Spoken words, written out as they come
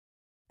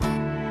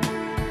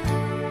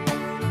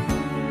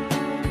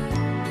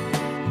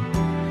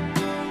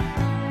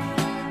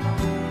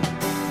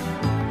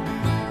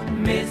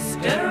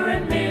Mr.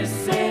 and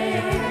Mrs.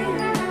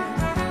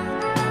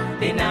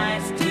 Be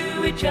nice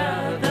to each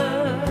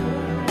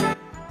other.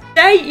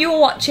 Today you're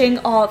watching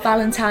our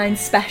Valentines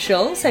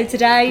special. So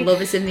today,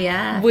 love is in the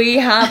air. We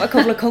have a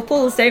couple of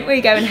couples, don't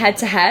we, going head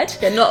to head.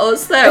 They're not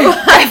us though.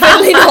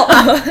 Definitely not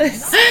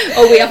us.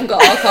 Oh, we haven't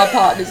got our car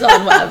partners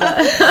on, whatever.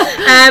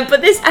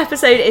 But this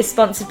episode is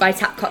sponsored by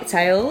Tap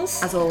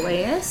Cocktails. As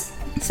always.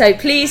 So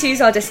please use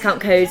our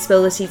discount code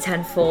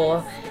SPILLTHE10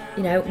 for,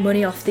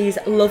 money off these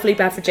lovely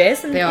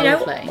beverages. And, They are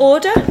lovely.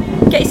 Order.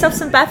 Get yourself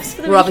some bevs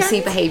for the We're weekend.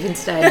 obviously behaving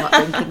today, not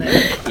drinking them.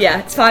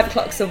 Yeah, it's 5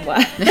 o'clock somewhere.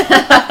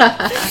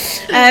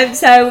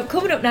 So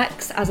coming up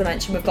next, as I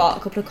mentioned, we've got a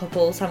couple of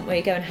couples, haven't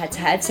we, going head to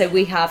head. So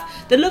we have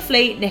the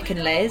lovely Nick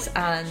and Liz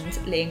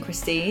and Lee and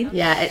Christine.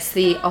 Yeah, it's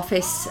the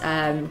office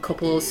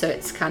couples, so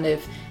it's kind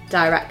of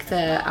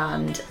director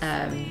and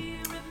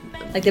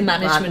like the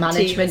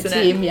management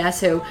team. Yeah,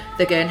 so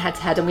they're going head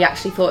to head, and we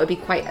actually thought it'd be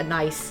quite a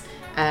nice,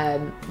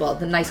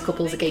 the nice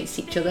couples against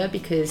each other,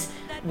 because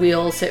we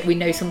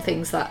know some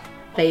things that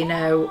they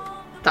know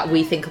that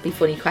we think will be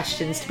funny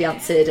questions to be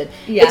answered, and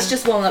it's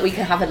just one that we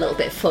can have a little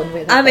bit of fun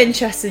with. I'm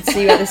interested to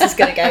see where this is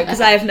going to go, because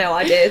I have no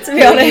idea, to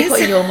be honest. What are you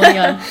putting your money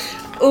on?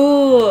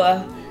 Ooh,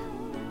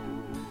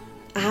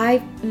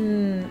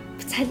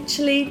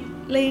 potentially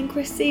Lee and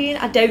Christine.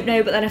 I don't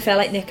know, but then I feel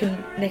like Nick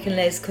and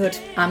Liz could.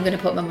 I'm going to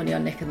put my money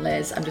on Nick and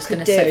Liz. I'm just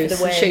going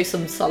to show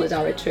some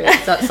solidarity.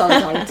 But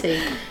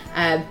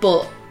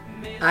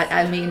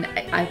I mean,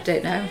 I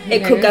don't know.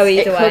 It could go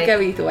either way.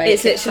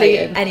 It's literally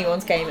exciting.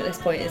 Anyone's game at this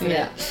point, isn't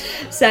it?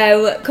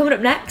 So coming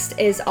up next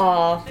is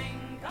our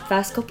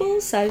first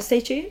couple, so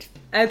stay tuned.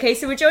 Okay,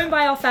 so we're joined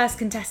by our first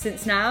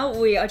contestants now.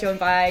 We are joined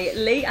by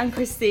Lee and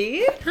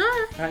Christine.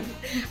 Hi.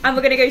 And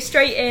we're going to go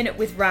straight in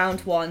with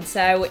round one.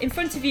 So in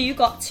front of you, you've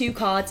got 2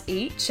 cards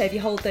each. So if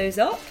you hold those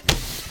up,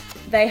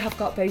 they have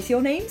got both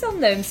your names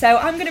on them. So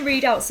I'm going to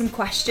read out some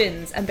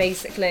questions, and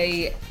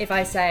basically if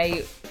I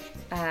say,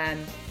 I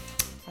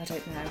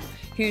don't know,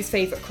 whose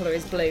favourite colour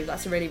is blue,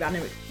 that's a really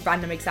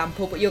random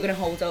example, but you're going to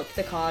hold up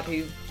the card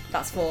who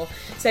that's for.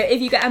 So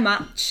if you get a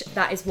match,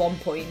 that is 1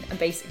 point, and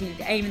basically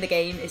the aim of the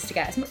game is to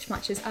get as much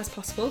matches as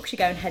possible, because you're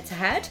going head to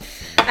head.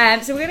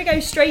 So we're going to go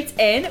straight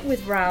in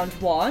with round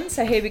one.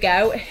 So here we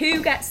go.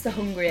 Who gets the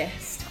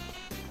hungriest?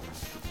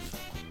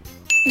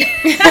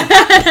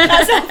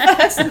 That's our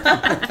first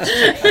match.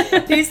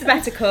 Who's the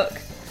better cook?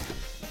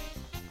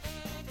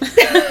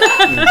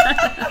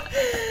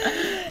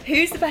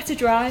 Who's the better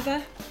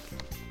driver?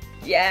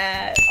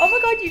 Yeah. Oh my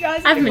god, you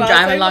guys. I haven't been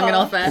driving long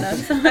enough,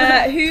 fairness.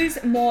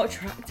 Who's more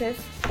attractive?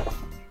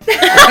 Who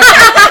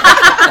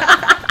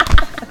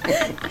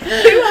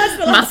has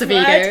the last Massive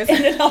word egos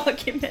in an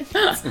argument?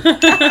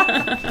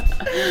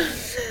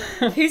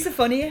 Who's the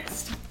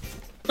funniest?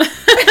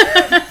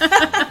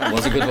 That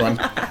was a good one.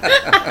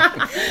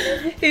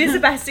 Who's the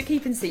best at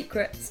keeping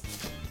secrets?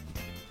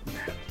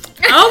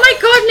 Oh my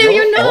god, no,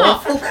 you're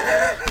not. Awful.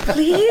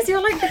 Please,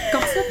 you're like the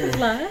gossip of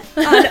Blair.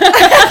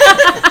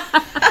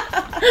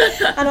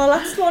 And our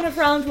last one of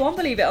round one,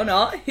 believe it or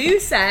not, who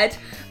said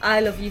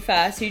I love you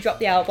first? Who dropped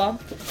the L-bomb?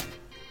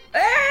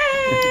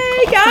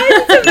 Hey guys,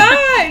 it's a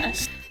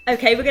match!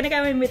 Okay, we're going to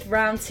go in with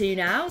round 2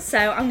 now. So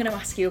I'm going to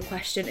ask you a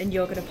question, and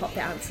you're going to pop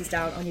the answers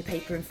down on your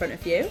paper in front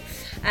of you.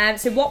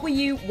 So what were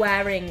you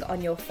wearing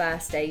on your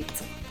first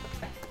date?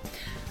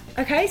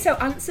 Okay, so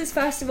answers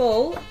first of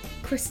all.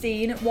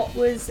 Christine, what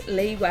was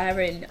Lee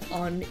wearing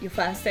on your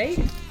first date?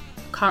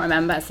 Can't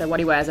remember, so what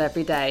he wears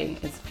every day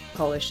is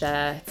polo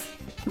shirts,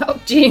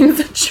 jeans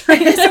and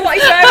trainers. So what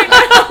he's wearing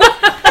now?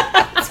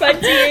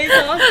 20 years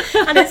on,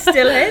 and it's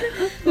still in.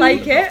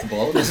 Like it.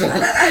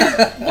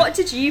 What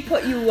did you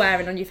put you were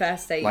wearing on your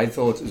first date? I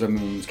thought it was a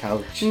mum's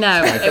couch.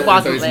 No, it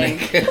wasn't, Lee.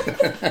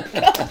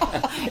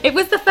 It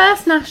was the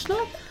first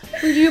national.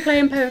 When you were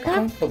playing poker.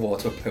 I wore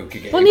to a poker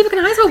game. Well, neither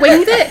can I, so I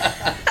winged it.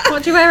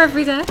 What do you wear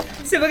every day?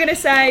 So we're going to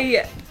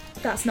say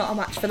that's not a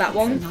match for that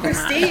one.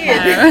 Christine.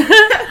 No.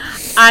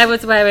 I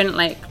was wearing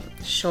like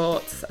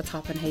shorts, a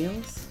top and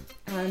heels.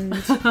 And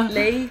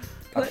Lee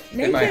put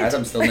naked. In my head,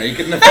 I'm still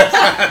naked. So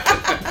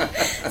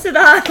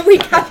that we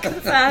can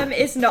confirm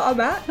is not a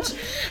match.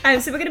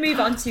 So we're going to move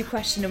on to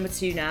question number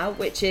 2 now,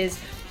 which is,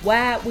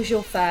 where was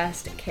your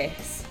first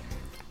kiss?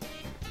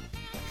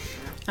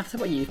 After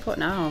what you put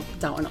now, I'm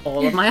doubting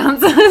all of my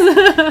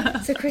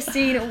answers. So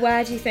Christine,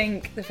 where do you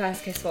think the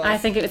first kiss was? I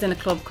think it was in a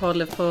club called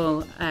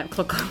Liverpool, in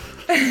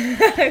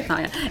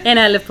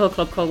a Liverpool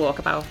club called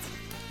Walkabout.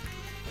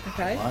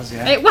 Okay. It was,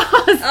 yeah. It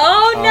was.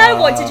 Oh no,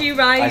 what did you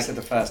write? I said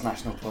the first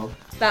national pub.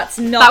 That's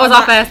not. That was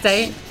our first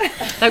date.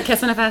 Don't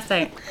kiss on a first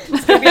date.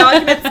 It's going to be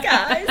arguments,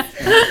 guys.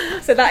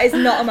 So that is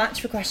not a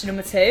match for question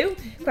number 2.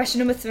 Question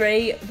number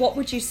 3, what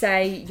would you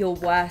say your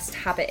worst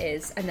habit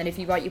is? And then if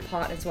you write your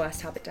partner's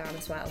worst habit down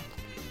as well.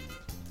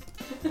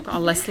 Got a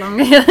list long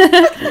here.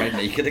 Right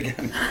naked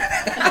again.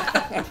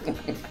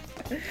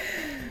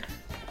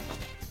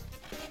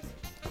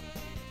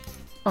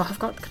 Oh,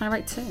 can I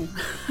write 2?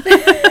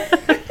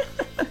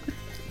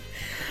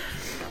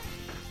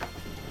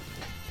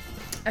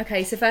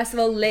 Okay, so first of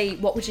all, Lee,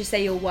 what would you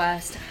say your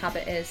worst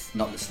habit is?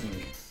 Not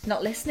listening.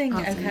 Not listening,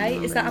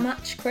 okay. Is that a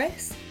match,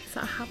 Chris? Is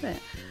that a habit?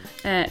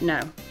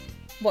 No.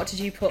 What did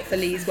you put for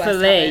Lee's worst For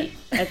Lee,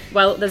 habit?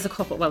 well, there's a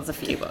couple, well, there's a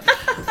few, but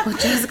we'll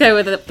just go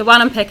with it. The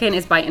one I'm picking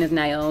is biting his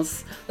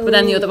nails, but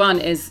then the other one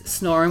is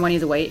snoring when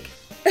he's awake.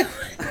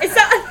 Is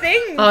that a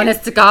thing?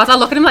 Honest to God, I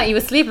look at him like, you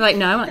asleep? I'm like,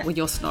 no. I'm like, well,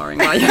 you're snoring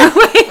while you're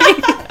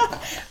awake.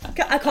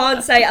 I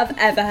can't say I've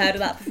ever heard of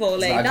that before,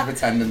 Lee. I'm just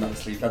pretending not to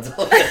sleep, that's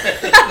all.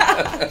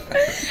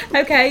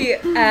 Okay,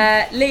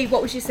 Lee,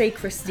 what would you say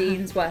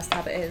Christine's worst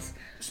habit is?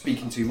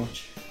 Speaking too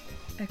much.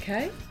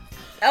 Okay.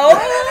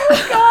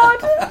 Oh, God.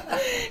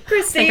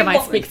 Christine, I think I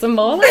might speak some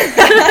more.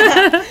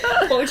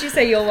 what would you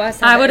say your worst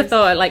habit I would have is?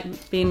 thought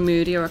like being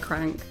moody or a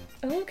crank.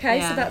 Okay,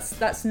 Yeah. so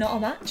that's not a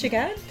match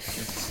again.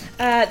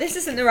 This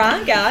isn't the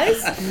round,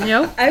 guys.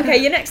 No. Okay,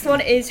 your next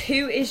one is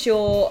who is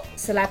your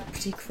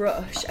celebrity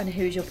crush and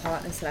who's your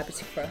partner's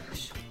celebrity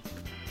crush?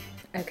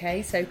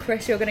 Okay, so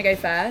Chris, you're going to go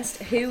first.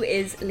 Who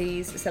is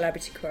Lee's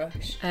celebrity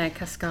crush?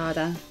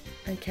 Cascada.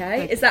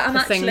 Okay, is that a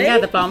match, Lee? Yeah,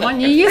 the blonde one.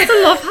 You used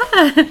to love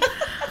her.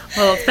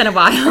 Well, it's been a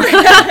while.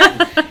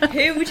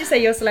 Who would you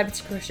say your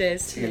celebrity crush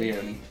is? Tia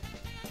Leone.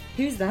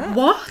 Who's that?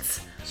 What?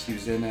 She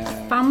was in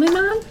Family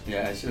Man?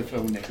 yeah, she was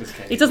filming Nicolas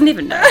Cage. He doesn't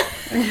even know.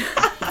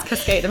 It's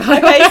Cascada, by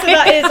the Okay, so way.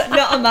 that is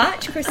not a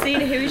match.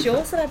 Christina, who is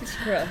your celebrity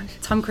crush?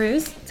 Tom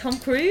Cruise. Tom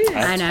Cruise.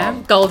 I know.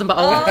 Tom. Golden but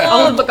old.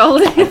 Oh. Old but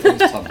golden. I thought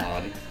it was Tom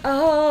Hardy.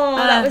 Oh,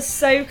 that was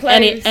so close.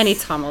 Any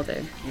Tom will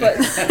do.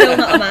 But still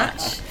not a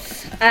match.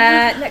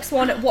 Next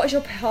one, what is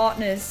your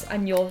partner's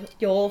and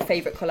your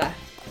favourite colour?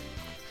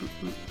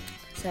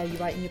 So you're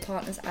writing your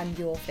partner's and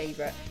your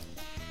favourite.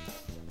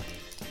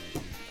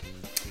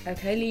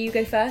 Okay, Lee, you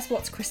go first.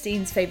 What's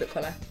Christine's favourite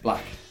colour?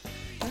 Black.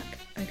 Black.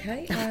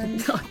 Okay.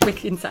 We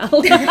can tell.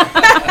 Is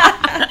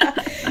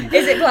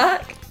it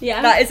black?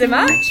 Yeah. That is a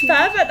match.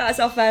 Perfect. That's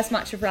our first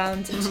match of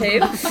round 2.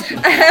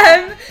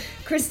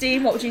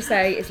 Christine, what would you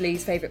say is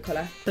Lee's favourite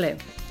colour? Blue.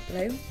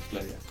 Blue.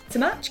 Blue, yeah. It's a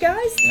match,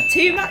 guys.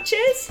 2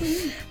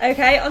 matches.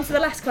 Okay, on to the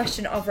last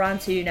question of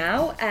round 2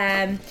 now.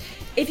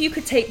 If you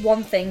could take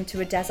one thing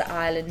to a desert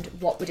island,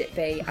 what would it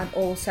be? And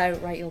also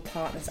write your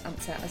partner's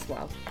answer as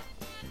well.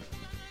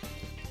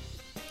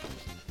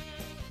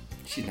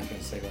 She's not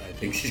going to say what I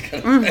think she's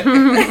going to say.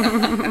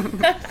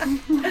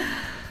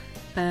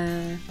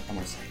 I'm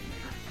going to say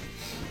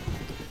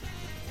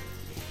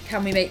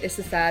Can we make this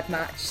a third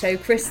match? So,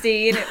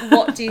 Christine,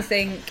 what do you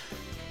think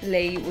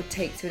Lee would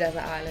take to a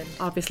desert island?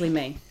 Obviously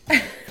me.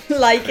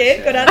 Like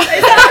it. Good answer.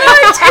 Is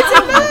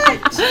that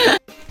right? It's a match.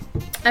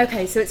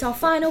 Okay, so it's our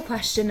final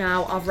question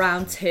now of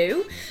round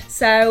 2.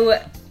 So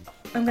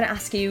I'm going to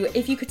ask you,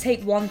 if you could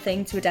take one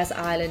thing to a desert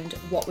island,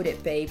 what would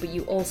it be? But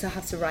you also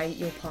have to write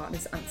your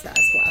partner's answer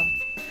as well.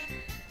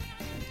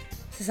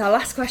 This is our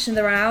last question of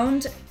the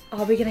round.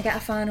 Are we going to get a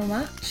final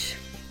match?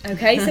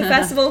 Okay, so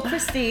first of all,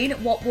 Christine,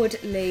 what would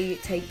Lee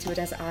take to a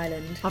desert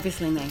island?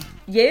 Obviously me.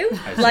 You?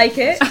 Like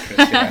it?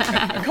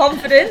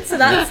 Confident, so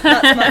that's a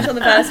match on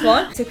the first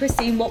one. So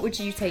Christine, what would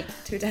you take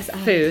to a desert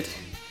island? Food.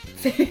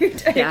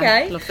 Food, Yeah,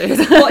 okay. love food.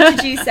 What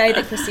did you say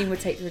that Christine would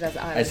take to a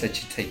desert island? I said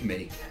she'd take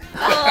me.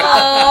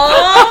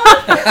 Oh,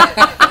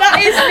 that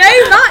is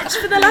no match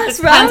for the last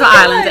round. Depends what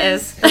island it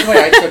is. That's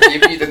why I took you,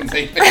 but you didn't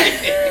take me.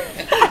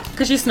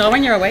 Because you snore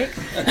when you're awake.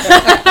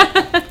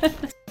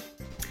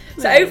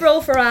 So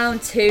overall for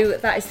round 2,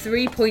 that is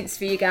 3 points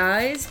for you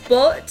guys.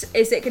 But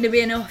is it going to be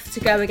enough to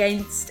go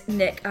against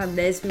Nick and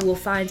Liz? We will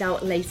find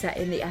out later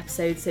in the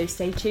episode, so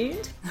stay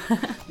tuned.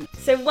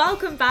 So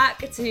welcome back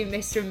to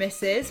Mr. and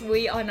Mrs.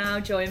 We are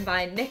now joined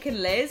by Nick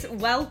and Liz.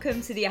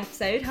 Welcome to the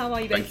episode. How are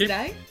you both Thank you.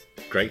 today?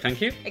 Great, thank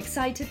you.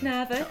 Excited,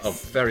 nervous? Oh,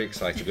 very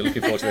excited. We're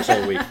looking forward to this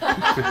all week.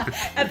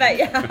 I bet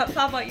you have.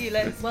 How about you,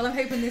 Liz? Well, I'm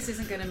hoping this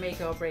isn't going to make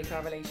or break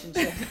our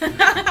relationship.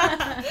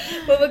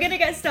 Well, we're going to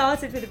get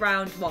started with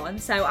round 1.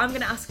 So I'm going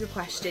to ask you a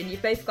question.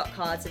 You've both got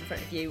cards in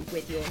front of you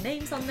with your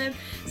names on them.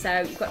 So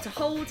you've got to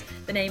hold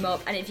the name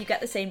up, and if you get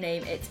the same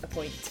name, it's a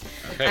point.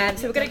 Okay.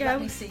 So we're going to Let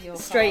go me see your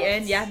straight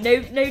cards. in. Yeah,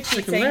 no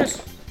Sick of cheating.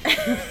 this.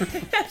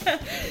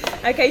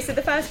 Okay, so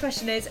the first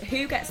question is,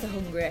 who gets the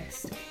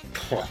hungriest?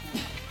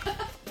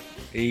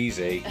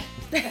 Easy.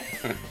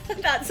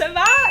 That's a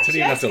match. Didn't even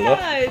Yes, have to look.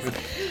 guys.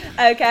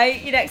 Okay,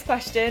 your next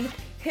question.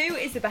 Who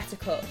is the better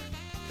cook?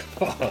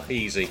 Oh,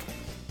 easy.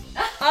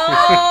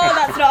 Oh,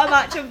 that's not a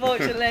match,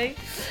 unfortunately.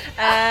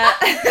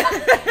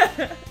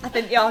 I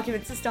think the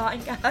arguments are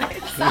starting, guys.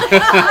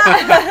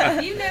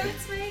 You know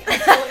it's me.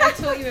 I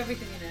taught you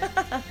everything you know.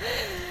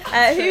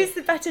 Who's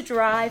the better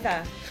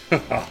driver?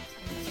 Oh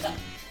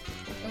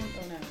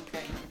no,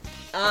 okay.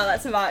 Oh,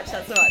 that's a match.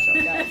 That's a match,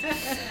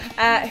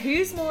 guys.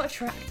 Who's more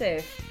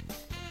attractive?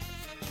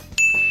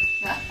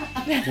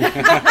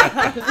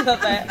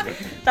 Love it.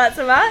 That's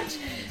a match.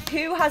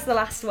 Who has the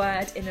last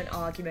word in an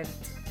argument?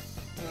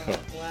 Oh,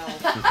 wow.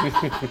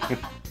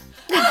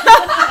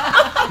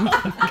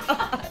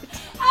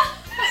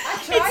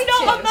 It's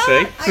not a match.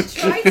 See? I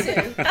tried to.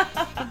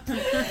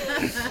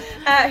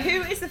 Who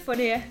is the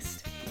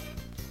funniest?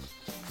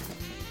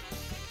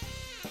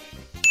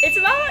 It's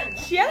a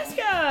match. Yes,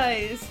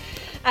 guys.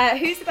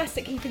 Who's the best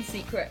at keeping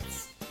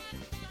secrets?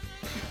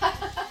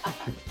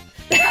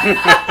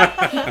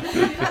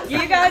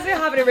 You guys are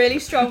having a really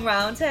strong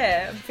round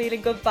here. I'm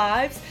feeling good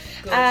vibes.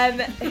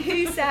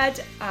 Who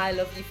said I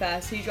love you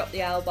first? Who dropped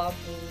the L bomb?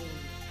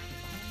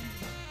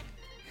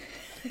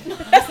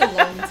 That's a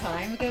long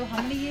time ago.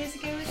 How many years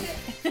ago is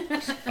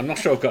it? I'm not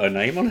sure I've got a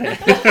name on here.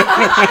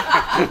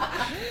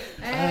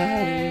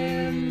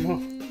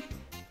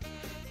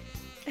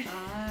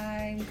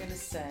 I'm gonna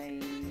say.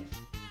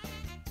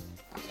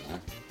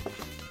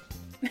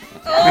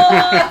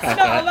 Oh, it's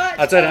not a match.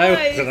 I don't know.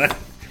 guys.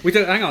 We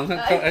don't. Hang on.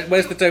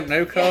 Where's the don't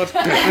know card?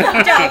 Don't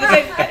know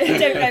card. You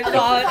don't know.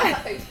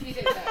 It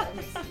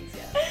makes it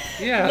easier.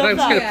 Yeah, Love I was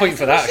going to that. point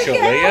for that shortly.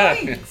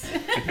 Yeah.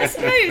 I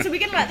suppose. Are we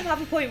going to let them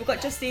have a point? We've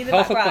got Justine in the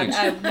Half a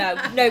background. point.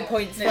 Oh, no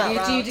points for No,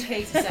 that the round.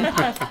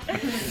 adjudicator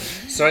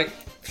said. Sorry.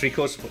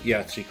 3/4 point.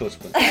 Yeah, 3/4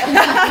 point.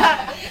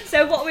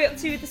 So what are we up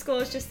to with the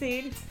scores,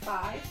 Justine?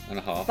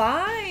 5.5.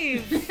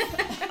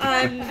 5.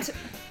 And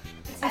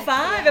a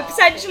 5.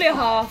 Potentially a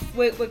half.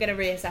 We're going to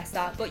reassess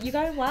that. But you're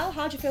going well.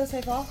 How do you feel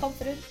so far?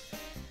 Confident?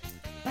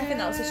 I think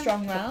that was a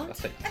strong round.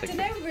 I don't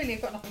know, really.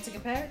 I've got nothing to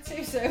compare it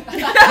to, so.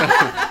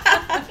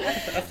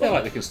 I feel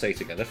like we can stay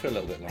together for a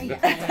little bit longer.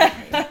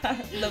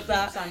 Love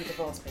that. Sign the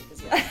divorce papers,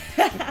 yeah.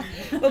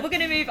 Well, we're going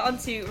to move on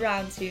to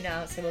round 2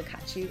 now, so we'll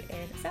catch you in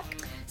a sec.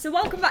 So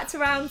welcome back to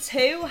round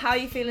 2. How are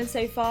you feeling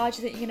so far? Do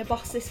you think you're going to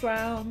boss this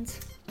round?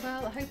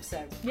 Well, I hope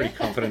so. Pretty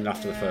confident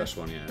after the first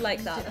one, yeah.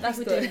 Like that. I That's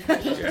think we're good.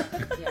 doing quite Yeah.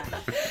 well. Yeah.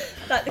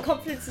 Like the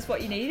confidence is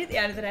what you need at the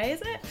end of the day,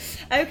 isn't it?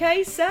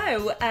 Okay, so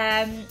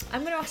I'm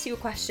going to ask you a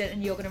question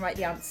and you're going to write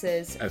the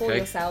answers for Okay.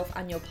 yourself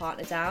and your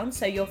partner down.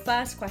 So your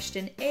first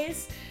question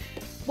is,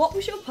 what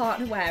was your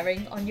partner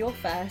wearing on your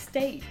first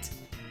date?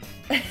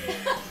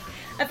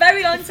 A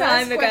very long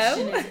time First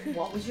ago. question is,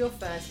 what was your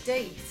first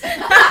date?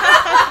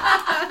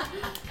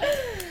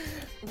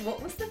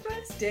 What was the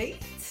first date?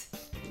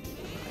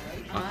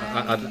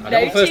 I know what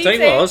the first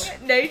date was.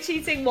 No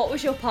cheating. What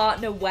was your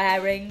partner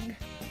wearing?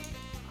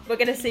 We're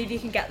going to see if you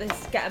can get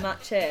a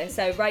match here.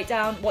 So write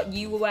down what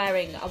you were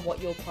wearing and what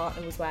your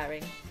partner was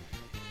wearing.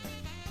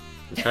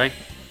 Okay.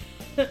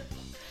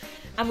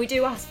 And we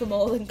do ask for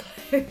more than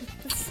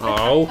clothes.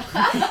 Oh.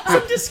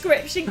 Some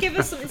description. Give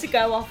us something to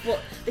go off. What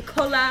the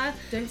colour,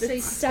 Don't the say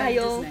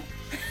style.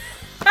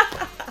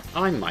 suspend,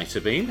 I might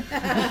have been.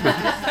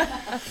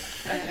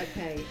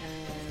 okay.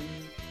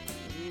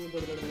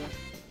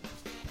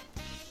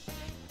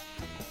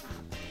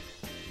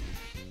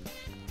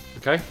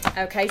 Okay.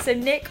 Okay, so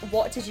Nick,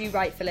 what did you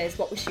write for Liz?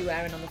 What was she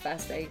wearing on the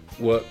first date?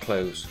 Work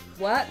clothes.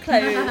 Work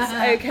clothes.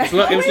 Okay.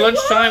 It was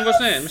lunchtime,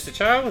 wasn't it, Mr.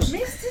 Charles?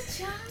 Mr.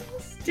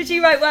 Charles. Did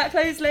you write work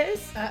clothes,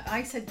 Liz?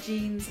 I said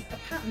jeans, a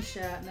pattern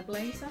shirt, and a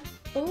blazer.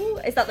 Oh,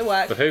 is that the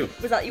work? For who?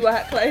 Was that your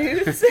work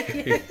clothes?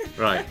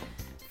 Right.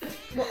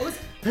 What was?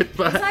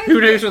 But I-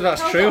 who knows whether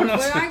that's Hold true or on, not?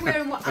 Were I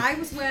wearing what I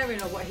was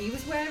wearing or what he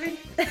was wearing?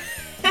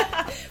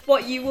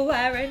 What you were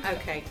wearing?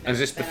 Okay. And is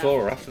this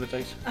before or after the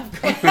date?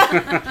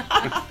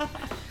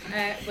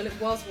 Well, it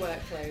was work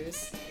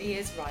clothes. He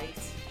is right.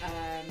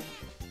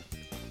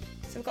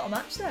 So we've got a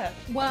match there.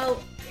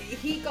 Well,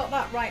 he got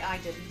that right. I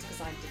didn't because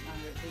I didn't know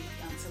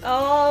the answer.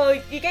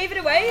 Oh, you gave it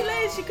away,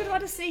 Liz. You could have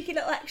had a sneaky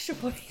little extra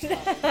point. To be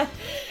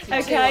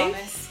Okay.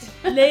 honest.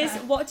 Liz,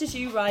 what did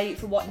you write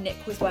for what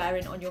Nick was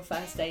wearing on your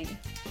first date?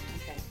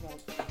 Okay. Well,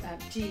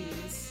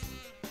 jeans,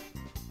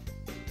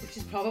 which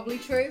is probably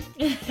true.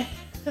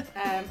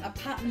 A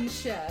pattern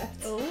shirt.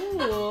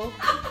 Oh,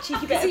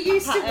 cheeky bit Because of he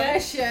used to pattern.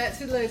 wear shirts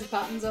with loads of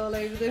patterns all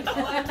over them.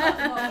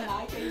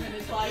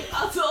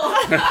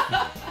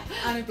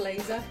 And a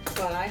blazer.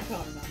 God, I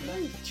can't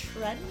remember.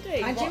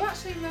 Trendy. I do What-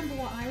 actually remember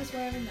what I was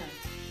wearing though,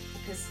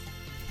 because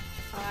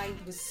I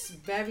was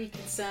very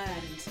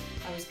concerned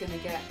I was going to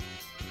get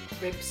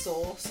rib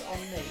sauce on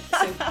me,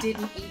 so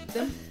didn't eat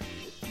them.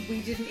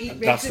 We didn't eat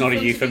ribs. That's in not a front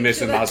of each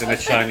euphemism, other. as in a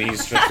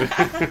Chinese. So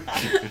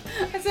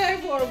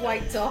I wore a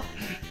white top.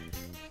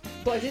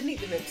 But I didn't eat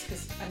the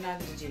ribs, and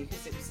neither did you,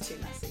 because it was too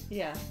messy.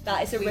 Yeah,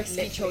 that is a We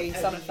risky literally choice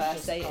on a only first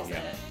just date, got isn't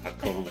Yeah, it? I'd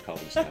call on the cold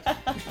instead.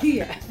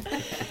 Yeah.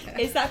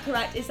 Is that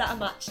correct? Is that a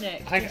match,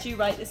 Nick? Did you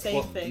write the same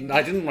Well, thing?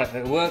 I didn't write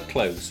the work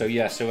clothes, so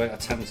yeah, so I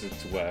tended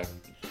to wear.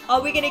 Are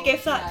we going to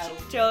give that,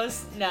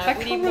 Jules? No, I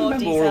we can't need more remember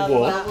detail what it than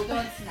was. that. We'll go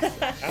on to the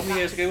next one. How many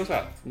years ago was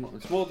that?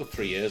 It's more than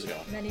 3 years ago.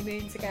 Many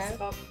moons ago. It's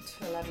about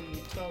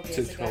 12 To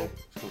years ago.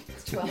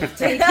 12.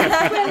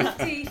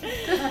 20.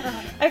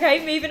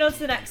 Okay, moving on to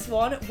the next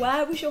one.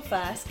 Where was your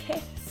first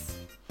kiss?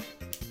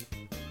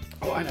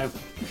 Oh, I know.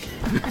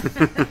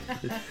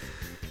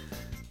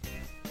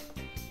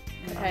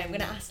 Okay, I'm going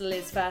to ask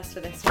Liz first for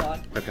this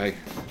one. Okay.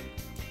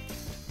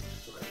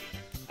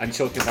 I'm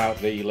talking about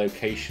the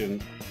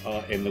location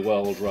in the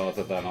world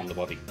rather than on the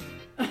body.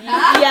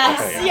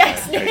 Yes, Okay,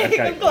 yes, okay, Nick.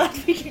 okay. I'm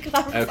glad we can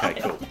clarify. Okay,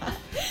 cool.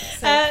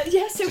 Yeah, so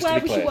Just to where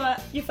be was your, clear.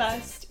 your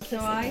first kiss So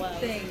in the I world?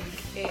 think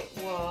it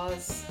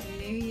was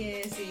New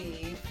Year's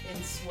Eve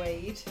in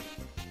Suede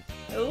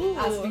Ooh.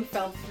 as we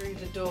fell through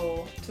the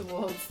door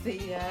towards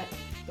the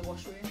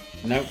washroom.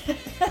 No.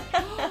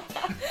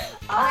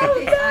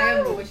 I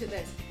am rubbish at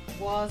this.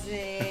 Was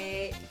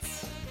it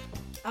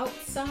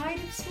outside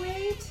of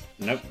Suede?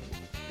 Nope.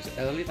 It's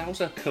early. That was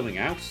her coming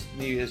out,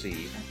 New Year's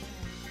Eve.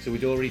 So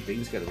we'd already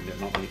been together, but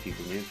not many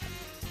people knew.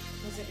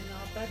 Was it in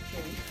our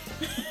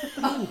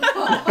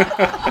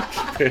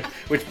bedroom?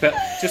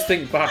 Just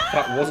think back,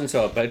 that wasn't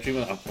our bedroom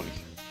at that point.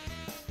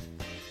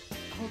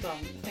 Hold on,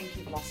 I think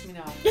you've lost me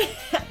now.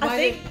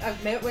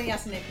 When you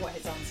asked Nick what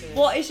his answer is.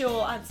 What is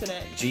your answer,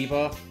 Nick?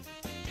 G-bar.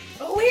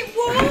 Oh, it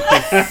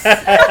was!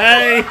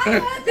 Hey!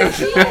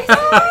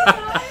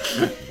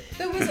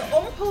 There was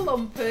Oompa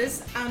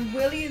Loompas and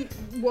Willy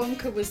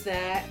Wonka was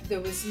there. There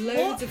was loads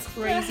What of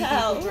crazy the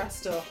hell? people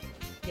dressed up.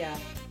 Yeah.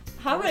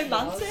 How It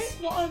romantic! was.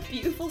 What a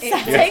beautiful It-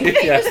 setting.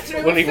 It Yeah, was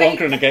through Willy a fake-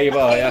 Wonka in a gay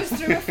bar, It yeah. was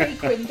through a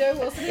fake window,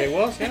 wasn't it? It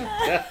was,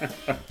 yeah.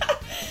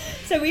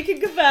 So we can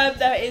confirm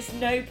there is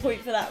no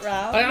point for that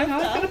round. I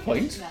got a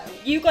point. No.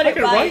 You got I it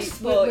got it right, right.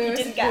 but We're you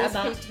didn't get a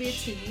supposed match. to be a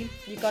team.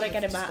 You gotta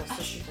get a Discuss match.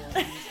 this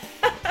beforehand.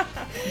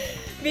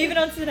 Moving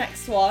on to the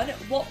next one.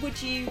 What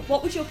would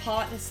your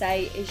partner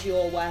say is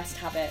your worst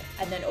habit?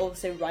 And then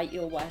also write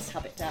your worst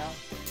habit down.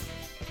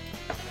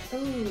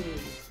 Ooh.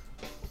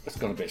 It's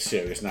gone a bit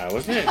serious now,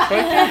 isn't it?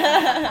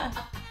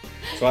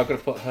 So I've got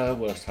to put her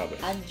worst habit.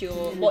 And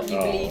what you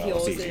believe that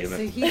yours was easy, is. isn't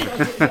So it? he's got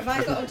to do, have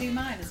I got to do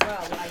mine as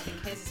well? What I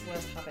think his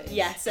worst habit is.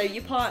 Yeah, so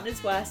your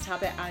partner's worst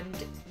habit and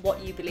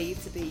what you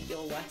believe to be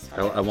your worst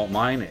habit. And what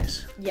mine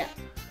is? Yeah.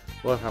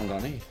 Well, I haven't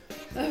got any.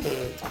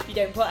 You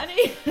don't put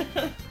any?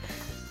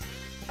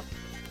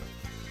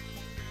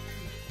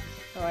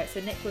 Alright, so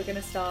Nick, we're going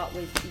to start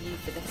with you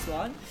for this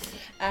one.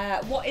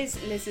 What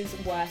is Liz's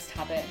worst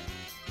habit?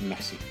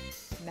 Messy.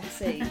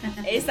 Messy.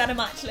 Is that a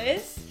match,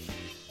 Liz?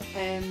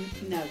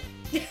 No.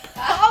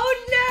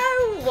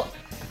 Oh no!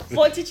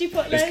 What did you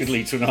put, Liz? This could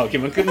lead to an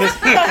argument, couldn't it?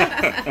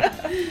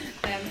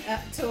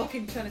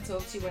 Trying to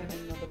talk to you when I'm in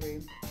another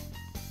room.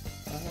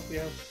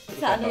 Yeah. Is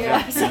that an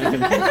Yeah. arrest?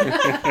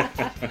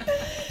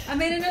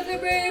 I'm in another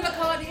room, I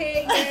can't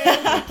hear you.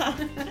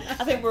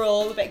 I think we're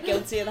all a bit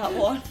guilty of that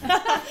one.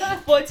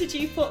 What did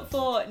you put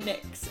for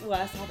Nick's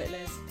worst habit,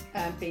 Liz?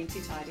 Being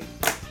too tidy.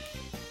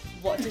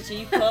 What did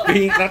you put?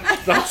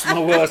 That's my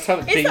worst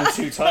habit, Is being that-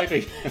 too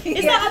tidy.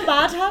 Is that a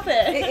bad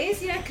habit? It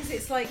is, yeah, because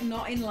it's like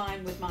not in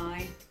line with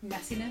my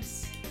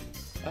messiness.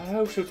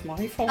 Oh, so it's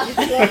my fault.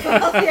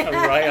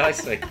 Yeah. Right, I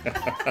see.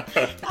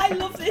 I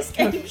love this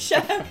game show.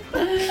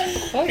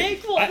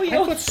 Nick, what were I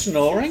your... put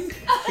snoring.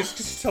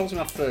 Just tells me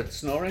off for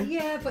snoring.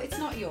 Yeah, but it's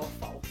not your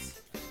fault.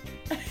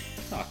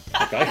 Oh,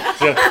 okay.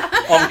 So,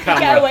 on camera.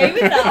 Get away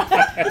with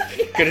that.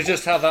 Could I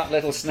just have that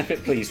little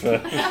snippet, please, for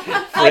 3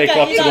 Okay,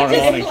 o'clock you tomorrow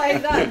Just morning? play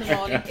that in the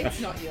morning. It's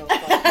not your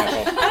fault.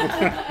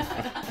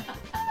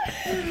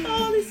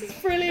 Oh, this is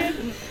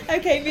brilliant.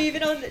 Okay,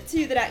 moving on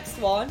to the next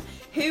one.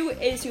 Who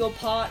is your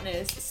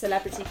partner's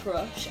celebrity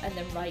crush? And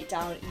then write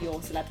down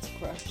your celebrity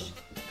crush.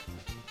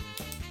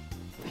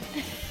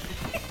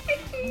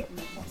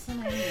 What's the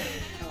name?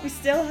 We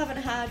still haven't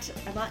had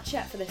a match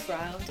yet for this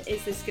round.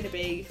 Is this going to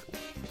be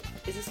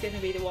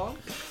the one?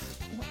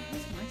 What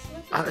is my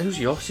celebrity? Who's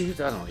yours? You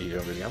don't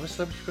really have a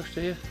celebrity crush,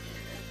 do you?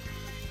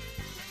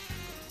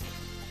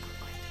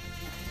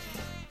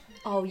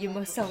 Oh, you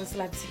must have a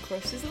celebrity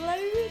crush. There's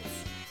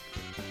loads.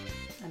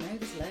 I know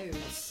there's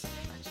loads.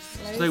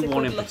 There's no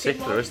one in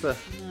particular, is there?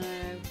 No.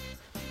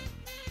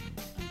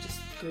 I'm just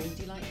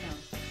greedy like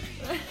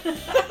that.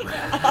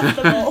 Have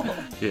them all.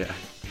 Yeah.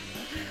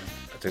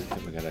 I don't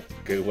think we're going to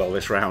go well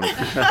this round. You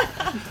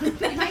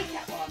might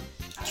get one.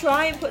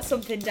 Try and put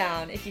something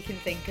down if you can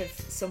think of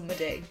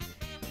somebody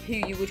who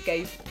you would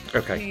go.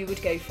 Okay. Who you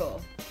would go for?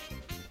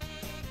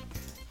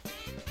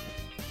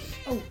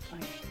 Oh, I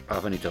know.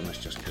 I've only done this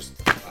just because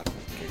I'd go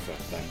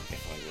for them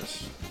if I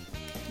was.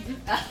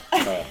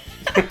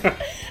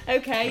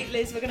 Okay,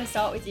 Liz, we're going to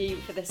start with you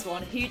for this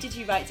one. Who did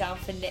you write down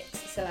for Nick's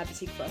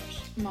celebrity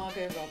crush?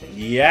 Margot Robbie.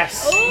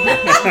 Yes!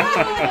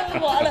 Oh,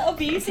 what a little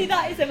beauty.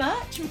 That is a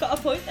match. We've got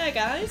a point there,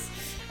 guys.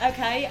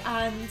 Okay,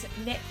 and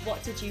Nick,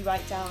 what did you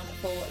write down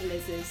for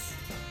Liz's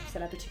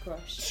celebrity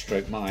crush?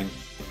 Stroke mine,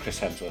 Chris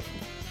Hemsworth.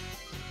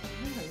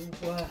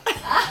 No.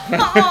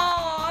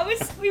 Oh,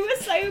 we were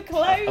so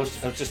close.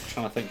 I was just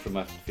trying to think from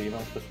a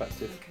female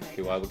perspective Okay.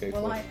 who I would go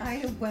Well, for.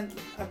 I went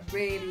a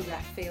really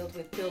left field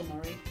with Bill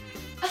Murray.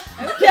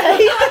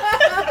 Okay.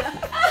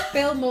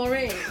 Bill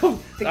Murray, the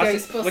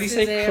That's- Ghostbusters when you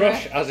say era.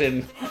 crush, as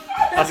in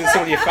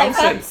someone you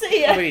fancy. fancy,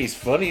 yeah. I mean, he's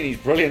funny and he's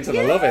brilliant and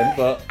I love him,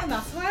 but And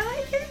that's why I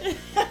like him.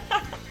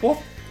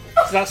 what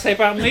does that say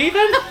about me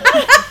then?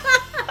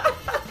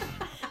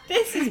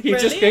 This is You're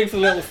brilliant. just going for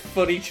little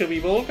funny chubby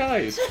ball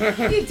guys.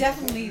 You're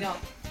definitely not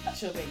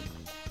chubby.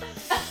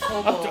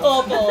 Or bored.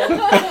 Or ball.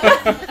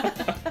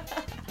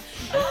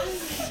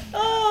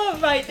 Oh,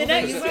 right, the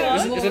next you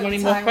one. were. Is there any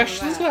more Time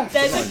questions around. left?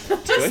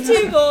 There's just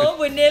 2 more.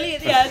 We're nearly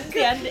at the end.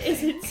 The end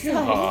is in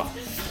sight.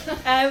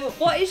 Ah,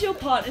 What is your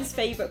partner's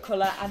favourite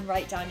colour? And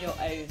write down your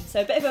own.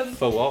 So a bit of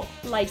for what?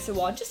 a lighter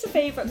one. Just a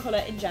favourite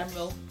colour in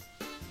general.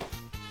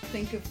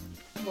 Think of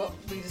what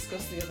we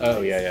discussed the other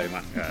Oh day.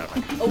 yeah.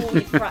 Oh,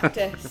 you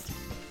practiced.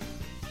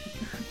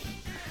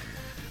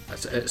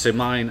 So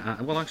mine.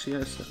 Well, actually, yeah,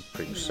 it's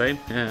pretty much the same.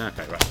 Yeah.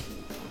 Okay. Right.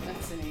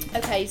 Let's fascinating.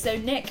 Okay, so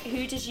Nick,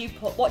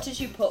 what did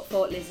you put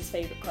for Liz's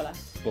favourite colour?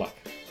 Black.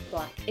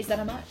 Black. Is that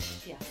a match?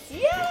 Yes.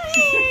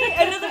 Yay!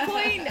 Another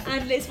point.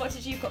 And Liz, what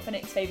did you put for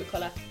Nick's favourite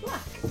colour?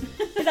 Black.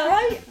 Is that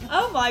right?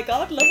 Oh my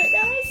god, love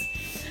it, guys.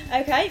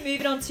 Okay,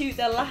 moving on to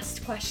the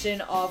last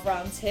question of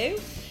round 2.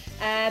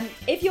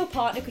 If your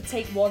partner could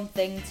take one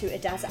thing to a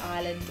desert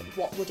island,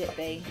 what would it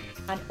be?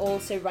 And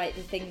also write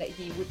the thing that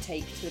he would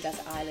take to a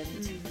desert island.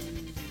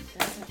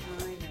 Desert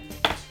island.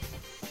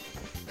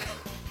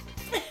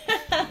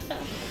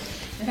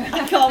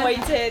 I can't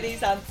wait to hear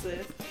these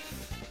answers.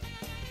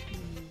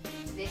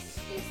 This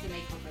is the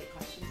make or break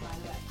question, by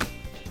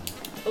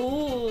the way.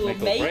 Ooh, Make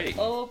or make break?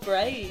 or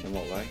break. In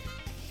what way?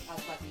 I'll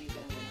have you go.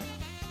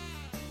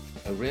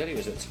 Oh, really?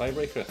 Was it a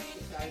tiebreaker? It's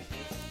very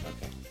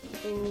Okay.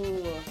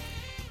 Ooh.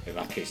 In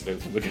that case, I don't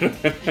think we're going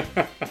to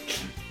win.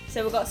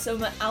 So we've got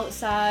some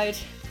outside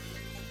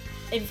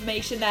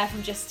information there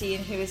from Justine,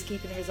 who is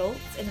keeping the results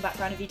in the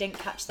background. If you didn't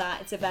catch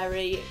that, it's a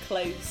very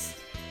close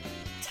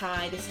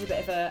tie. This is a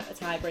bit of a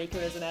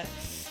tiebreaker, isn't it?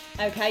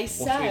 Okay,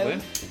 so What do we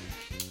win?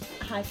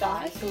 high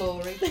five.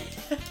 Glory.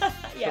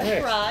 Yeah,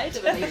 Correct. pride.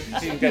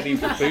 Didn't get any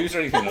booze or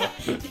anything. Or?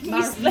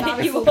 split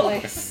you Marital up.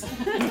 bliss.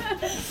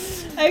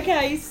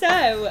 Okay,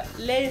 so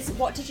Liz,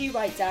 what did you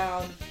write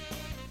down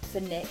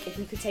for Nick? If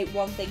you could take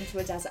one thing to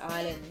a desert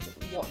island,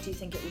 what do you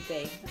think it would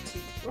be? A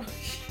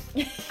toothbrush.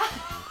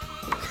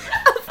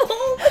 Of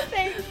all the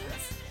things,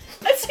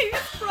 a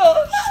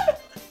toothbrush.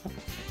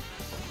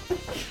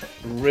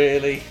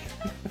 Really?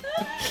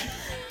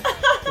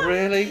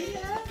 Really?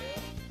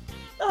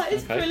 That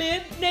is Okay.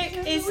 brilliant.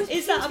 Nick,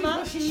 is that a match?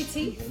 Brushing your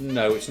teeth.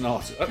 No, it's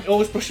not. I'm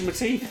always brushing my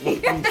teeth.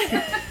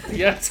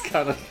 Yeah, it's the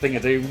kind of thing I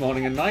do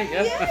morning and night,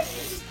 yeah.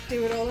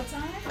 Do it all the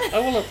time.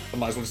 Oh, well, I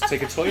might as well just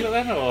take a toilet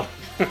then, or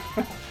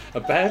a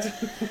bed.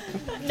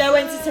 No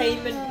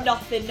entertainment,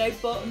 nothing, no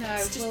books. No,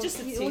 just well, a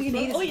toothbrush. all you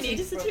need All you need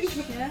is a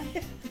toothbrush. Yeah.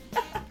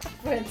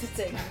 For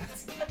entertainment.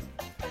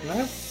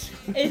 No?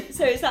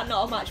 So is that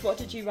not a match? What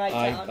did you write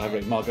down? I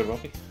wrote Margot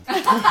Robbie. No.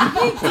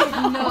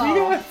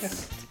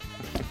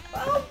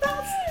 Oh,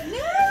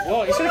 that's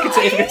What? You said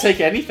if I could take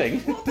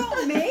anything.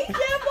 Not me. Yeah,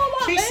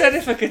 what She about said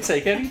if I could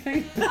take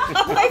anything.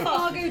 If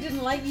Margot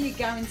didn't like you,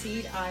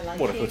 guaranteed I like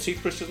What if you. a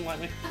toothbrush doesn't like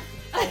me?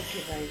 Thank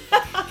you,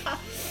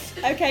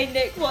 babe. Okay,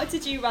 Nick, what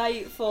did you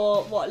write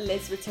for what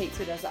Liz would take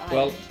to a desert island?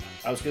 Well,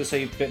 I was going to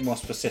say a bit more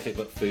specific,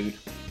 but food.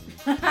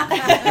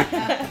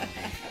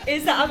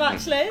 Is that a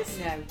match, Liz?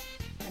 No.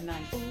 A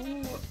knife.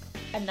 Ooh,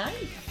 a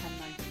knife. A pen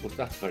knife. Well,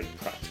 that's very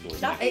practical,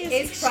 isn't That it?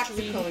 It is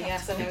practical,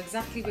 yes. I know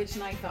exactly which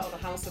knife out of the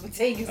house I would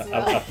take as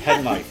well. A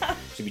pen knife.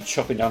 To be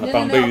chopping down the No,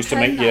 bamboos to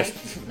not a make pen your...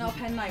 knife. Not a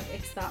pen knife.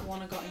 It's that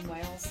one I got in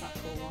Wales. That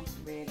cool one.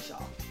 Really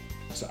sharp.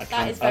 So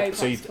That is very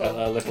so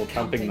practical. a little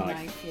camping Camping knife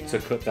knife, yeah. to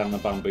cut down the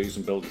bamboos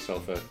and build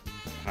yourself a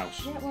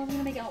house. Yeah, well, I'm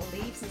gonna make it out of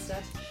leaves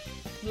instead.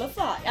 Love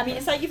that. I mean,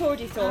 it's like you've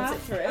already thought it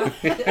through.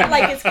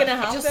 Like it's going to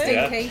happen. Just in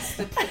Yeah. case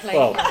the plane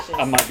Well, crashes.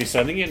 I might be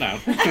sending you now.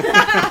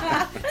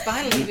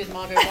 Finally with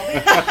Margot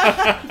Robbie.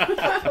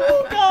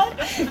 Oh, God.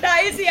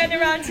 That is the end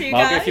of round 2,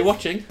 Margaret, guys. if you're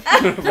watching,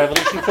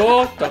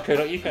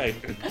 revolution4.co.uk.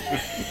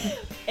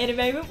 In a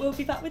moment, we'll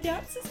be back with the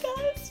answers,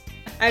 guys.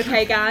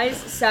 Okay, guys,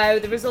 so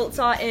the results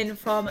are in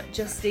from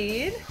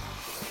Justine.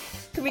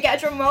 Can we get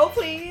a drum roll,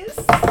 please?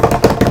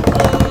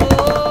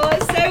 Oh,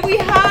 so we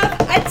have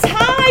a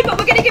tie, but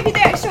we're going to give you the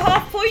extra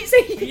half point. So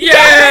you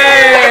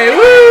Yay!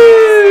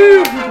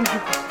 Woo!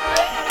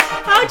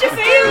 How'd you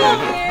feel?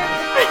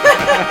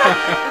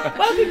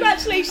 Well,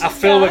 congratulations. I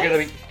feel we're guys.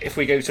 going to be, if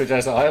we go to a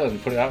desert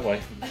island, put it that way.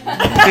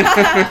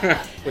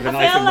 With a I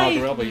knife feel and like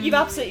Margot Robbie. you've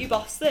absolutely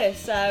bossed this,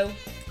 so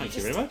Thank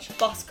you very much.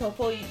 boss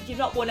couple. You've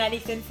not won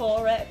anything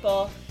for it,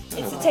 but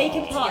it's the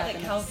taking part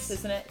that counts,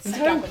 isn't it? It's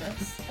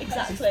togetherness.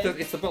 Exactly.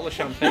 It's the bottle of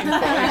champagne.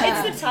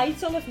 It's the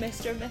title of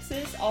Mr. and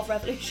Mrs. of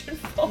Revolution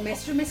 4.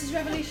 Mr. and Mrs.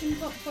 Revolution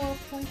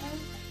 4.0.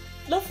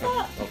 Love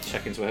that. I'll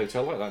check into a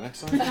hotel like that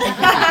next time.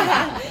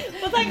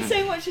 Well, thanks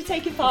so much for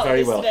taking part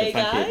Very with us welcome, today,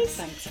 thank you. guys.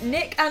 Thanks.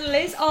 Nick and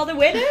Liz are the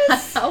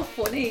winners. How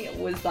funny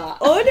was that?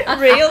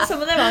 Unreal,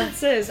 some of them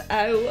answers.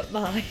 Oh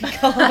my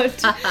god.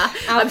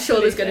 I'm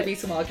sure there's going to Absolutely. be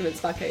some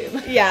arguments back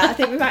home. Yeah, I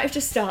think we might have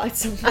just started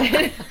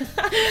something.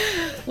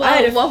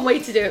 Well, one way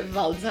to do it for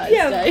Valentine's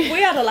Yeah, Day.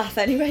 we had a laugh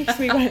anyway because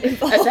we weren't At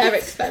involved. their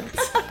expense.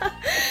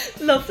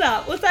 Love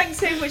that. Well, thanks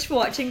so much for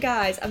watching,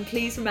 guys, and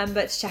please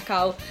remember to check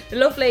out the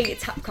lovely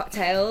Tap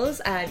Cocktails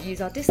and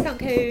use our discount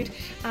code,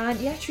 and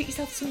yeah, treat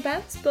yourself to some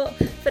events. But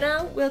for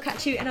now, we'll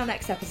catch you in our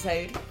next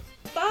episode.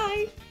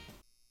 Bye.